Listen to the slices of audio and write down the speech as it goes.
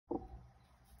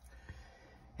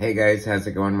Hey guys, how's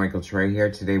it going? Michael Troy here.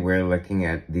 Today we're looking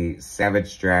at the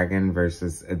Savage Dragon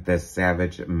versus the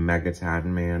Savage Megaton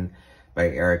Man by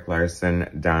Erik Larsen,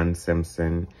 Don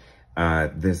Simpson.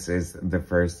 This is the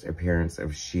first appearance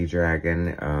of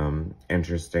She-Dragon.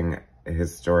 Interesting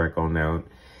historical note.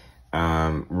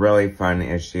 Really fun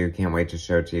issue. Can't wait to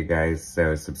show it to you guys.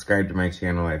 So subscribe to my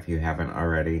channel if you haven't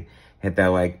already. Hit that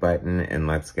like button and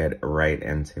let's get right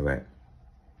into it.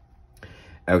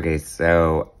 Okay,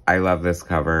 so I love this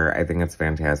cover. I think it's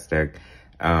fantastic.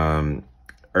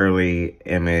 Early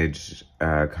Image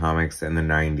comics in the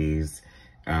 90s.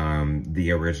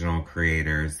 The original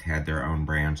creators had their own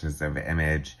branches of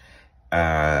Image.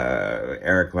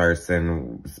 Erik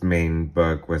Larsen's main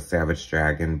book was Savage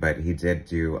Dragon, but he did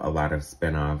do a lot of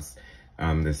spin-offs.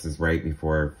 This is right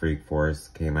before Freak Force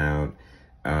came out.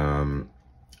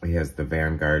 He has the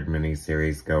Vanguard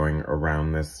miniseries going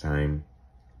around this time.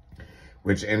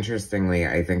 Which, interestingly,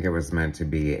 I think it was meant to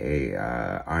be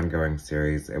a ongoing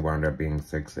series. It wound up being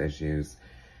 6 issues.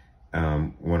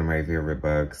 One of my favorite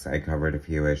books. I covered a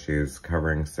few issues,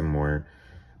 covering some more.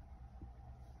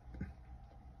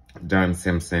 Don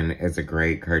Simpson is a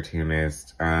great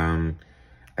cartoonist. I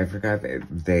forgot that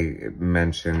they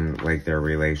mentioned, like, their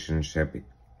relationship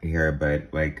here,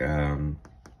 but, like,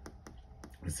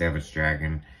 Savage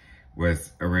Dragon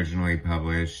was originally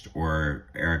published, or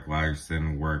Erik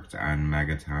Larsen worked on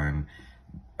Megaton,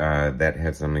 that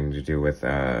had something to do with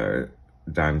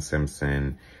Don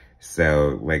Simpson.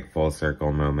 So, like, full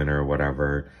circle moment or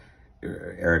whatever.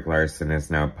 Erik Larsen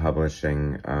is now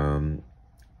publishing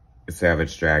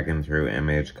Savage Dragon through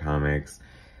Image Comics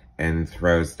and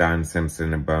throws Don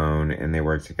Simpson a bone, and they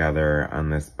work together on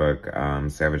this book,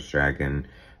 Savage Dragon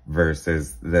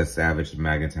versus the Savage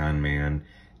Megaton Man,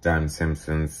 Don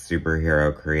Simpson's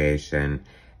superhero creation,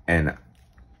 and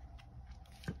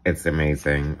it's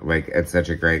amazing. Like, it's such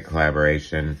a great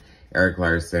collaboration. Erik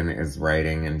Larsen is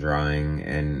writing and drawing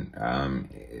and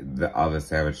all the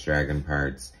Savage Dragon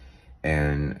parts,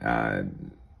 and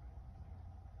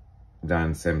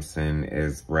Don Simpson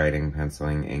is writing,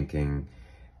 penciling, inking,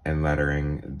 and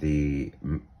lettering the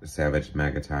Savage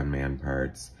Megaton Man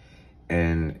parts.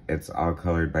 And it's all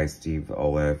colored by Steve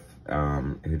Oliff,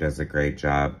 who does a great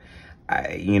job.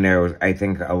 I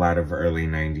think a lot of early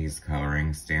 90s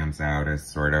coloring stands out as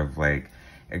sort of like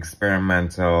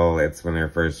experimental. It's when they're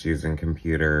first using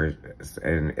computers,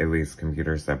 and at least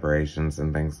computer separations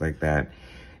and things like that.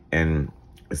 And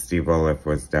Steve Oliff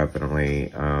was definitely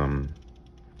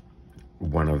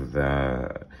one of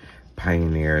the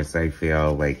pioneers. I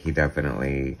feel like he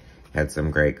definitely had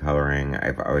some great coloring.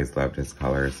 I've always loved his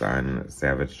colors on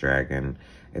Savage Dragon.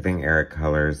 I think Erik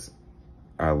colors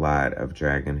a lot of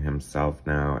Dragon himself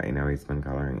now. I know he's been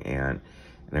coloring Ant,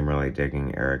 and I'm really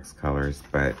digging Erik's colors,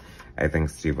 but I think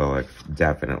Steve Oliff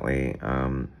definitely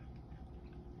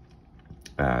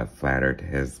flattered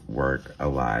his work a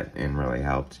lot and really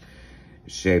helped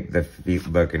shape the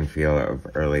look and feel of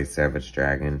early Savage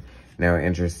Dragon. Now,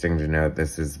 interesting to note,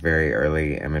 this is very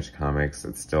early Image Comics.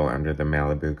 It's still under the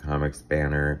Malibu Comics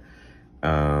banner,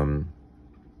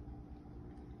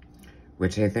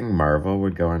 which I think Marvel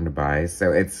would go on to buy.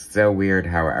 So it's so weird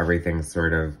how everything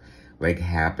sort of, like,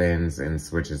 happens and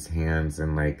switches hands,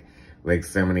 and, like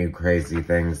so many crazy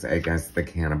things. I guess the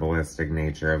cannibalistic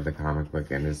nature of the comic book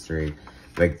industry.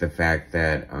 Like, the fact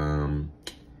that,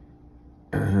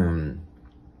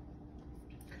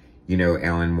 you know,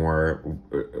 Alan Moore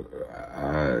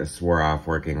swore off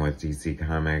working with DC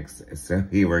Comics, so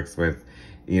he works with,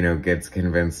 you know, gets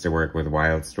convinced to work with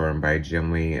Wildstorm by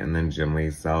Jim Lee, and then Jim Lee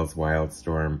sells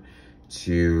Wildstorm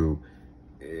to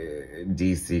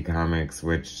DC Comics,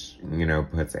 which, you know,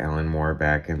 puts Alan Moore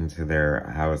back into their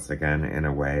house again in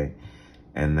a way.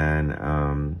 And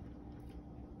then,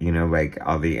 you know, like,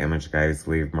 all the Image guys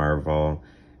leave Marvel,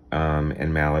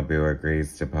 and Malibu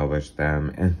agrees to publish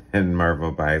them, and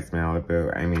Marvel buys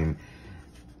Malibu. I mean,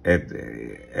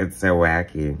 it's so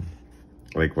wacky.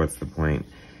 Like, what's the point?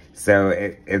 So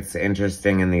it's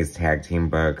interesting in these tag team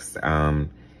books.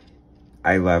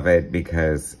 I love it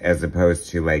because, as opposed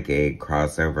to like a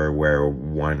crossover where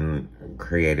one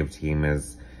creative team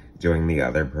is doing the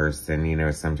other person, you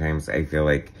know, sometimes I feel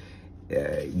like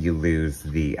you lose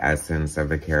the essence of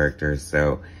the character.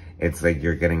 So it's like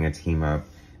you're getting a team up,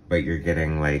 but you're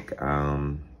getting, like,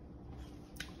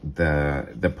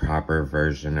 the proper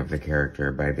version of the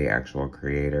character by the actual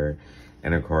creator.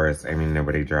 And of course, I mean,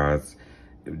 nobody draws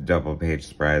double-page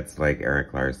spreads like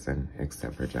Erik Larsen,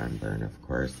 except for John Byrne, of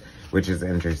course, which is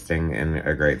interesting and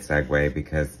a great segue,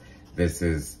 because this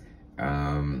is,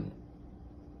 Erik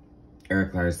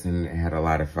Larsen had a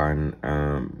lot of fun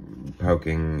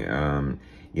poking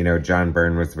you know, John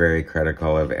Byrne was very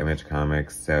critical of Image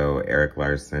Comics, so Erik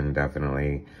Larsen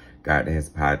definitely got his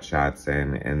pot shots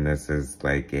in, and this is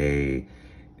like I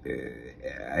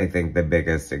think the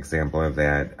biggest example of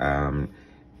that,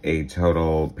 a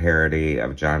total parody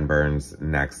of John Byrne's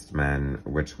Nixed Men,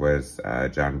 which was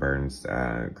John Byrne's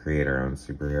creator-owned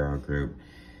superhero group.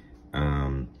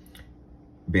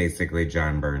 Basically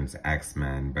John Byrne's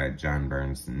X-Men, but John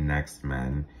Byrne's Nixed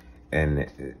Men.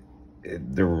 And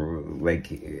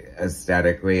like,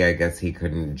 aesthetically, I guess he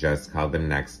couldn't just call them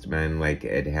Nixed Men. Like,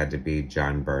 it had to be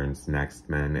John Byrne's Nixed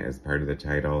Men as part of the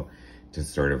title to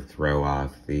sort of throw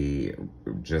off the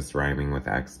just rhyming with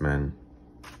X-Men.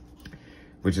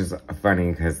 Which is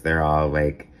funny because they're all,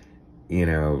 like, you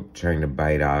know, trying to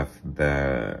bite off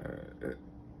the,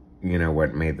 you know,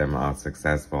 what made them all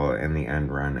successful in the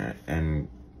end run. And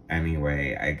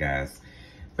anyway, I guess.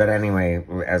 But anyway,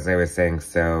 as I was saying,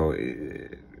 so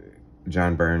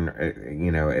John Byrne,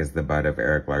 you know, is the butt of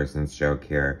Erik Larsen's joke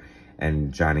here,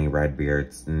 and Johnny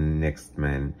Redbeard's Nixed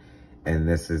Men. And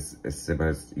this is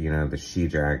supposed, you know, the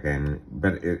she-dragon.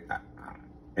 But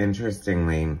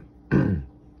interestingly, in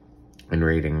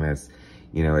reading this,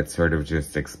 you know, it's sort of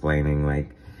just explaining,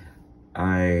 like,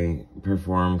 I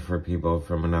performed for people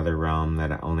from another realm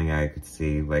that only I could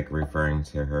see, like, referring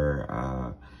to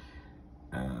her,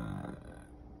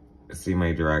 see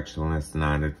my directionless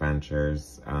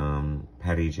non-adventures,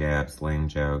 petty jabs, lame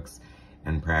jokes,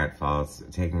 and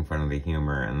pratfalls, taking fun of the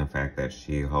humor and the fact that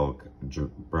She-Hulk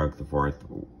broke the fourth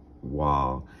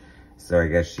wall. So I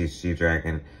guess she's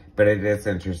She-Dragon. But it is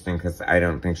interesting because I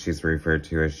don't think she's referred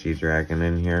to as She-Dragon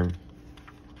in here.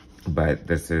 But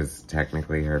this is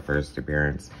technically her first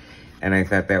appearance. And I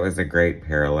thought that was a great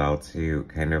parallel to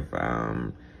kind of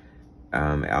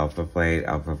Alpha Flight.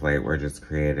 Alpha Flight were just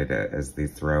created as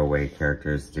these throwaway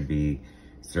characters to be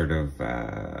sort of,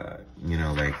 you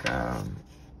know, like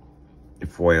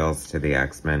foils to the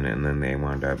X-Men. And then they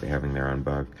wound up having their own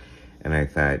book. And I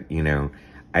thought, you know,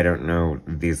 I don't know,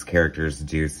 these characters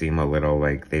do seem a little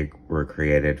like they were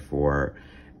created for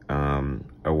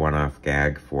a one-off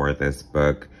gag for this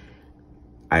book.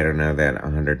 I don't know that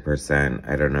 100%.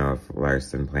 I don't know if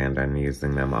Larsen planned on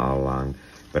using them all along,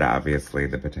 but obviously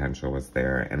the potential was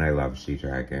there. And I love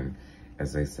She-Dragon.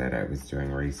 As I said, I was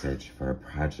doing research for a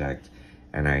project,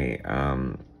 and I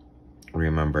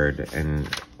remembered and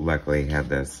luckily had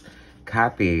this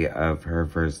copy of her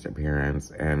first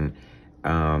appearance, and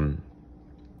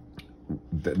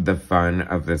the fun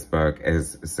of this book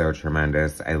is so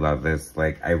tremendous. I love this.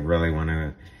 Like, I really want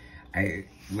to, I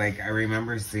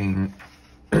remember seeing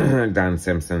Don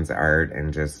Simpson's art,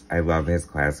 and just, I love his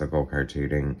classical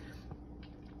cartooning.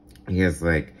 He has,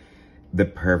 like, the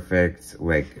perfect,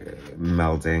 like,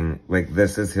 melding. Like,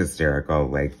 this is hysterical.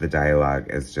 Like, the dialogue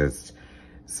is just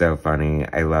so funny.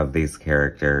 I love these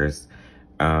characters.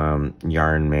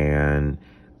 Yarn Man,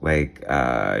 like,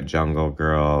 Jungle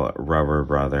Girl, Rubber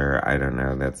Brother. I don't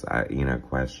know. That's, you know,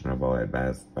 questionable at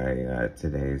best by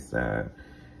today's,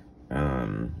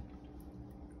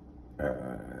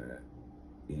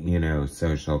 you know,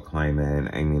 social climate.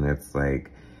 I mean, it's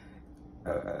like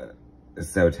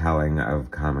so telling of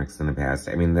comics in the past.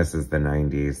 I mean, this is the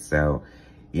 90s, so,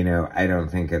 you know, I don't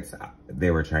think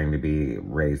they were trying to be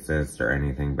racist or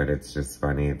anything, but it's just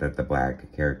funny that the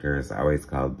black character is always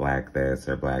called Black this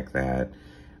or Black that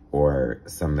or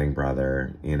something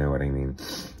brother, you know what I mean?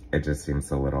 It just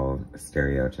seems a little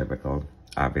stereotypical,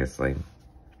 obviously.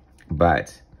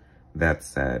 But that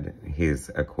said, he's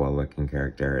a cool looking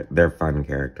character. They're fun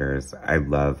characters. I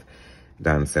love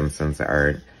Don Simpson's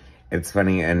art. It's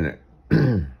funny, and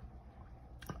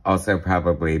also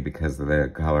probably because of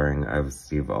the coloring of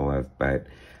Steve Olive, but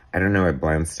I don't know, it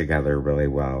blends together really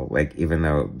well. Like, even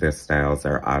though the styles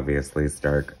are obviously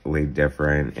starkly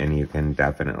different and you can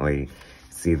definitely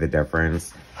see the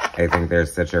difference, I think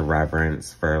there's such a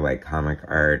reverence for, like, comic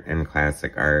art and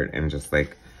classic art and just,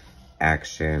 like,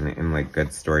 action and, like,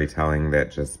 good storytelling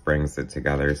that just brings it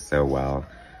together so well.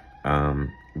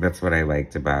 That's what I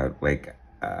liked about, like,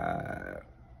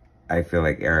 I feel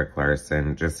like Erik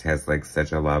Larsen just has, like,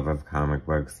 such a love of comic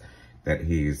books that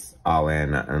he's all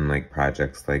in on, like,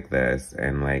 projects like this.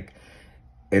 And, like,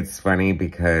 it's funny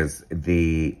because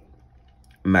the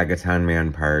Megaton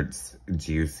Man parts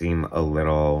do seem a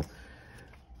little,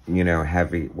 you know,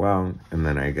 heavy. Well, and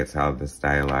then I get to all this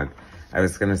dialogue. I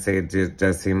was going to say it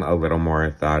does seem a little more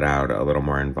thought out, a little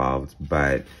more involved,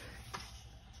 but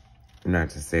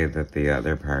not to say that the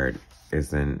other part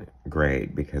isn't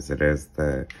great, because it is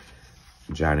the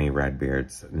Johnny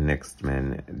Redbeard's Nixed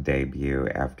Men debut,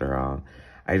 after all.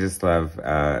 I just love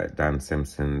Don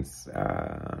Simpson's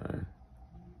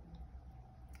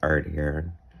art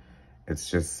here. It's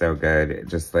just so good.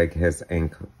 Just like his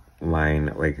ink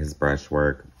line, like his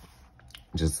brushwork,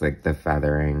 just like the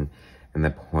feathering and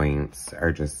the points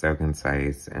are just so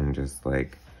concise and just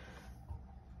like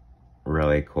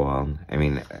really cool. I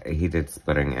mean, he did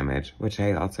Splitting Image, which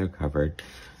I also covered,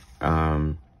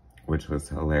 which was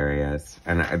hilarious.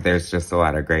 And there's just a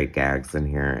lot of great gags in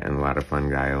here and a lot of fun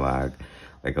dialogue,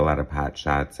 like a lot of pot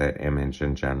shots at Image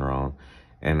in general.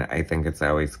 And I think it's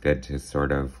always good to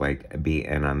sort of like be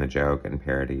in on the joke and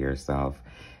parody yourself.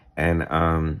 And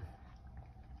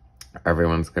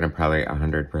everyone's going to probably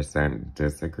 100%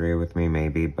 disagree with me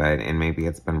maybe, and maybe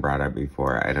it's been brought up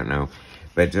before, I don't know.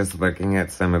 But just looking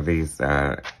at some of these,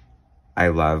 I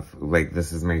love, like,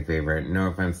 this is my favorite. No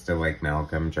offense to, like,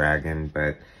 Malcolm Dragon,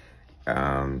 but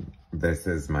this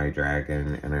is my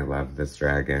dragon, and I love this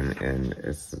dragon, and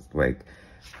it's, like,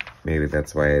 maybe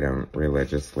that's why I don't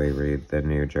religiously read the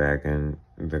new dragon,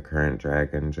 the current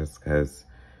dragon, just because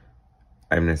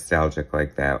I'm nostalgic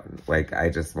like that. Like, I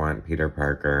just want Peter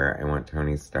Parker, I want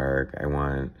Tony Stark, I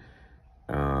want,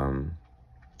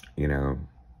 you know,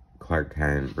 Clark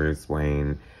Kent, Bruce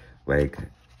Wayne, like,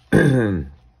 no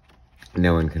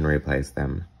one can replace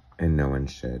them, and no one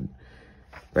should.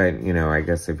 But, you know, I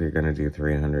guess if you're going to do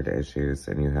 300 issues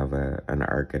and you have an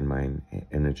arc in mind,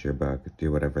 and it's your book,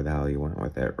 do whatever the hell you want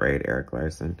with it, right, Erik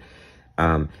Larsen?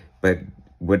 But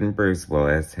wouldn't Bruce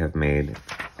Willis have made,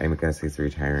 I guess he's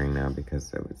retiring now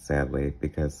because of, sadly,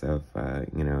 because of,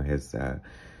 you know, his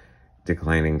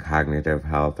declining cognitive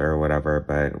health or whatever,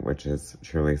 but, which is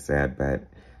truly sad, but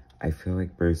I feel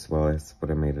like Bruce Willis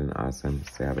would have made an awesome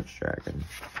Savage Dragon.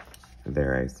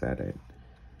 There, I said it.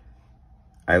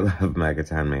 I love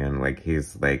Megaton Man. Like,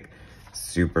 he's like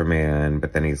Superman,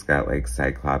 but then he's got like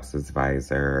Cyclops'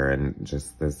 visor and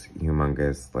just this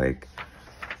humongous, like,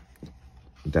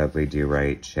 Dudley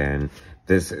Do-Right chin.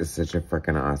 This is such a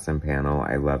freaking awesome panel.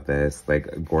 I love this.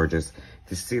 Like, gorgeous.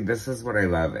 You see, this is what I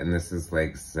love, and this is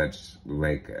like such,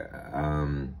 like,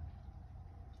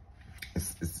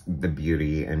 it's the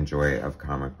beauty and joy of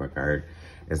comic book art.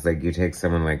 It's like you take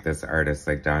someone like this artist,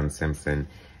 like Don Simpson,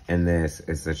 and this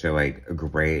is such a, like,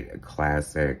 great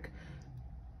classic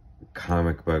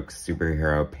comic book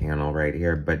superhero panel right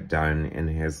here, but done in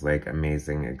his, like,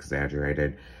 amazing,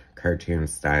 exaggerated cartoon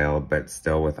style, but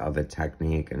still with all the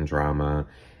technique and drama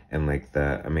and, like,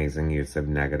 the amazing use of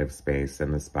negative space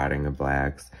and the spotting of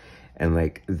blacks. And,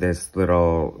 like, this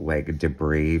little, like,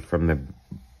 debris from the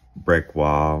brick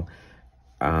wall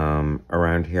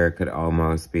around here could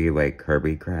almost be like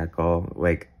Kirby Crackle.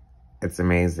 Like, it's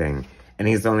amazing. And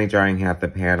he's only drawing half the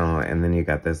panel, and then you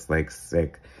got this, like,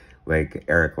 sick, like,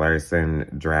 Erik Larsen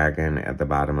dragon at the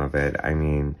bottom of it. I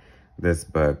mean, this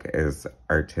book is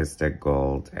artistic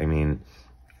gold. I mean,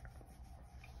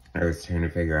 I was trying to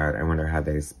figure out, I wonder how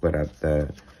they split up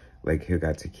the, like, who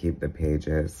got to keep the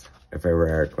pages. If I were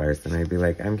Erik Larsen, I'd be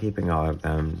like, I'm keeping all of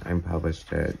them. I'm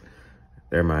published it.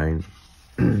 They're mine.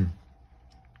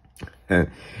 And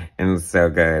it's so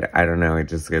good. I don't know, it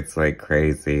just gets, like,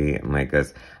 crazy and, like,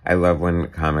 this. I love when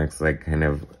comics, like, kind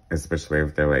of, especially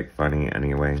if they're, like, funny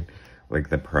anyway, like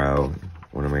The Pro,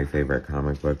 one of my favorite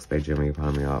comic books by Jimmy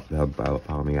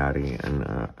Palmiotti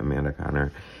and Amanda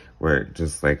Connor, where it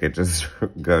just, like, it just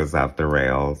goes off the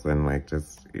rails and, like,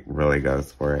 just really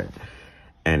goes for it.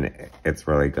 And it's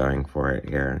really going for it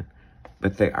here.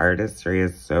 But the artistry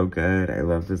is so good. I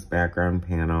love this background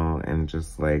panel, and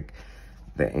just, like,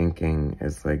 the inking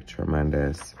is, like,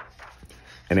 tremendous.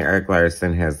 And Erik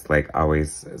Larsen has, like,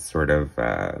 always sort of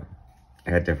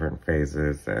had different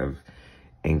phases of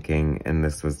inking, and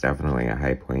this was definitely a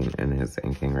high point in his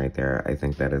inking right there. I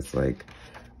think that is, like,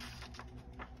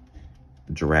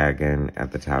 dragon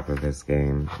at the top of his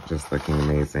game, just looking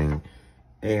amazing.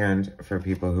 And for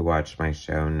people who watch my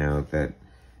show know that,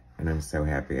 and I'm so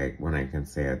happy when I can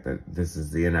say it, that this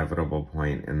is the inevitable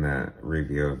point in the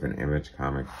review of an Image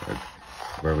comic book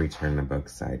where we turn the book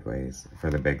sideways for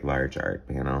the big, large art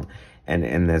panel. And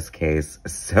in this case,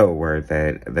 so worth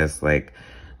it. This, like,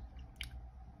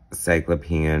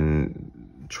 cyclopean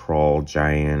troll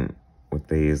giant with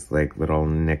these, like, little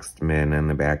Nixed Men in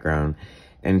the background.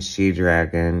 And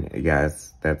She-Dragon,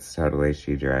 yes, that's totally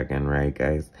She-Dragon, right,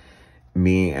 guys?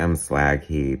 Me am Slag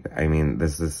Heap. I mean,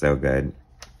 this is so good.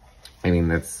 I mean,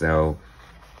 that's so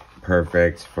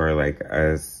perfect for, like,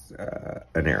 us,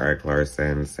 an Erik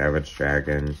Larsen Savage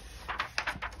Dragon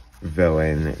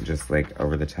villain, just, like,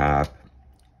 over the top.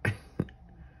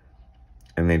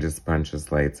 And they just punch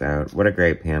his lights out. What a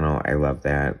great panel. I love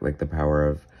that. Like, the power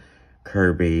of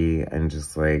Kirby, and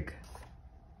just, like,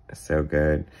 so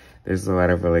good. There's a lot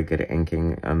of really good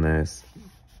inking on this.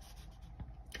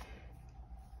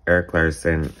 Erik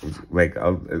Larsen, like a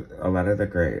lot of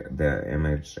the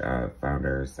Image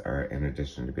founders are, in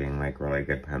addition to being like really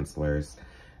good pencilers,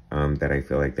 that I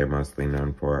feel like they're mostly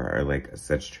known for, are like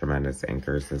such tremendous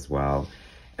inkers as well,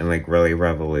 and like really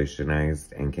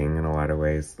revolutionized inking in a lot of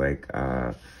ways, like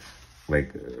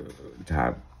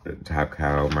Top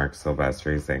Cow, Mark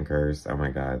Silvestri's inkers. Oh my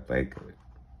god, like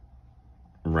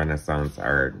Renaissance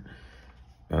art.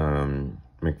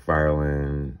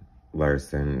 McFarlane,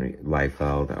 Larsen,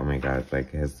 Liefeld, oh my god,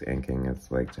 like his inking is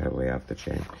like totally off the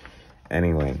chain.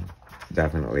 Anyway,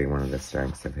 definitely one of the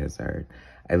strengths of his art.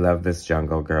 I love this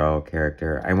Jungle Girl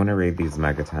character. I want to read these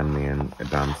Megaton Man,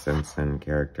 Don Simpson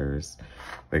characters.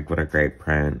 Like, what a great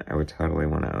print. I would totally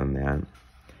want to own that.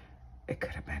 It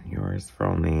could have been yours for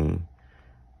only,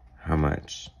 how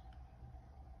much?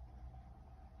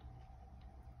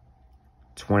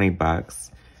 20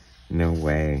 bucks? No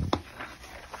way.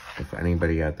 If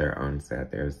anybody out there owns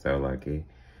that, they're so lucky.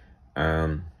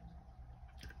 I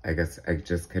guess I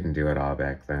just couldn't do it all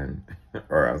back then.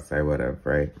 Or else I would have,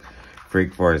 right?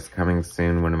 Freak Force, coming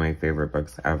soon. One of my favorite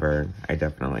books ever. I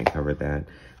definitely covered that.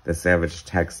 The Savage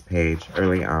text page.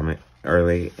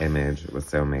 Early Image was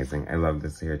so amazing. I love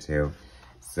this here too.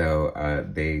 So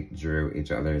they drew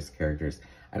each other's characters.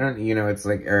 I don't, you know, it's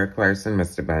like Erik Larsen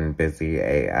must have been busy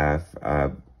AF,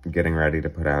 getting ready to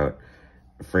put out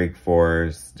Freak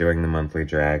Force, doing the monthly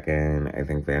Dragon. I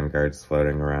think Vanguard's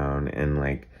floating around, and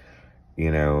like,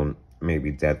 you know,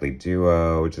 maybe Deadly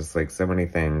Duo, just like so many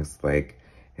things. Like,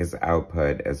 his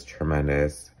output is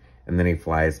tremendous. And then he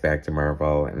flies back to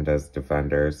Marvel and does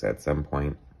Defenders at some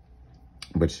point,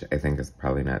 which I think is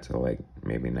probably not till like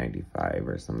maybe 95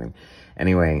 or something.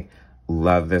 Anyway,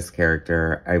 love this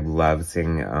character. I love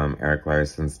seeing Erik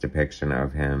Larsen's depiction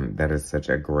of him. That is such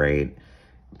a great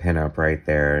pinup right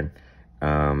there.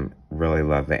 Really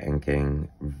love the inking.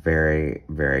 Very,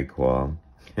 very cool.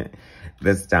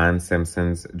 This Don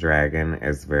Simpson's dragon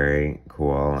is very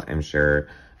cool. I'm sure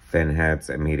fin heads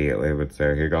immediately would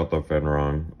say, he got the fin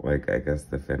wrong. Like, I guess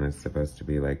the fin is supposed to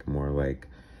be like more like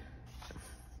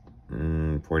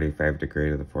 45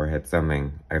 degree to the forehead,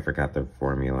 something. I forgot the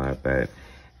formula, but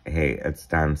hey, it's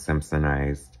Don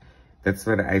Simpsonized. That's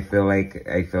what I feel like.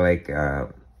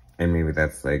 And maybe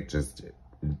that's like just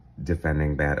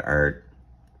defending bad art.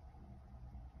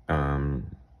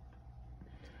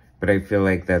 But I feel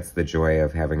like that's the joy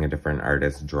of having a different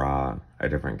artist draw a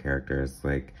different character. Is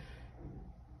like,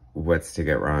 what's to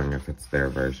get wrong if it's their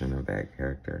version of that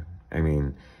character? I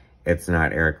mean, it's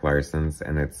not Erik Larsen's,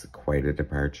 and it's quite a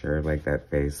departure. Like,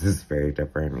 that face is very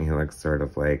different. He looks sort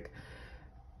of like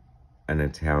an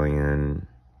Italian,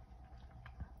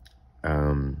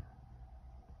 New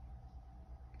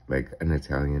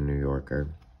Yorker.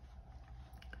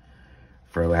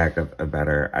 For lack of a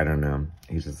better, I don't know.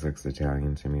 He just looks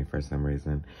Italian to me for some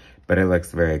reason. But it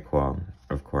looks very cool,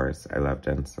 of course. I love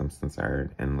Don Simpson's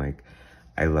art. And, like,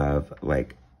 I love,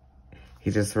 like,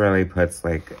 he just really puts,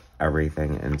 like,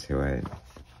 everything into it,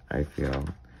 I feel.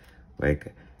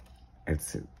 Like,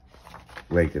 it's,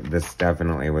 like, this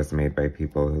definitely was made by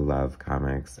people who love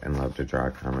comics and love to draw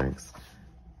comics.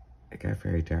 It got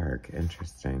very dark.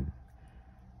 Interesting.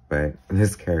 But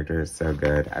this character is so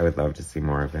good. I would love to see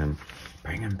more of him.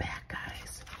 Bring him back,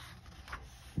 guys.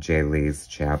 Jay Lee's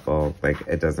Chapel. Like,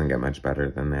 it doesn't get much better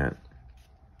than that.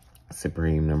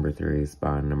 Supreme, number 3.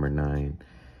 Spawn, number 9.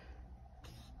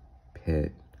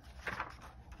 Pit.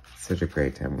 Such a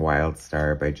great time. Wild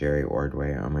Star by Jerry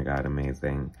Ordway. Oh my god,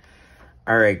 amazing.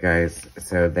 Alright, guys.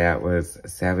 So that was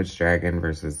Savage Dragon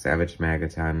versus Savage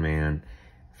Megaton Man.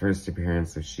 First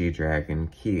appearance of She-Dragon.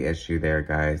 Key issue there,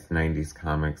 guys. 90s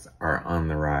comics are on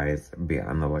the rise. Be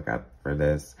on the lookout for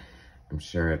this. I'm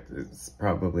sure it's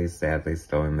probably, sadly,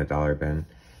 still in the dollar bin.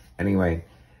 Anyway,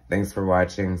 thanks for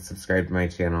watching. Subscribe to my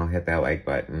channel. Hit that like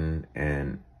button.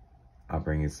 And I'll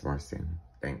bring you some more soon.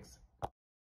 Thanks.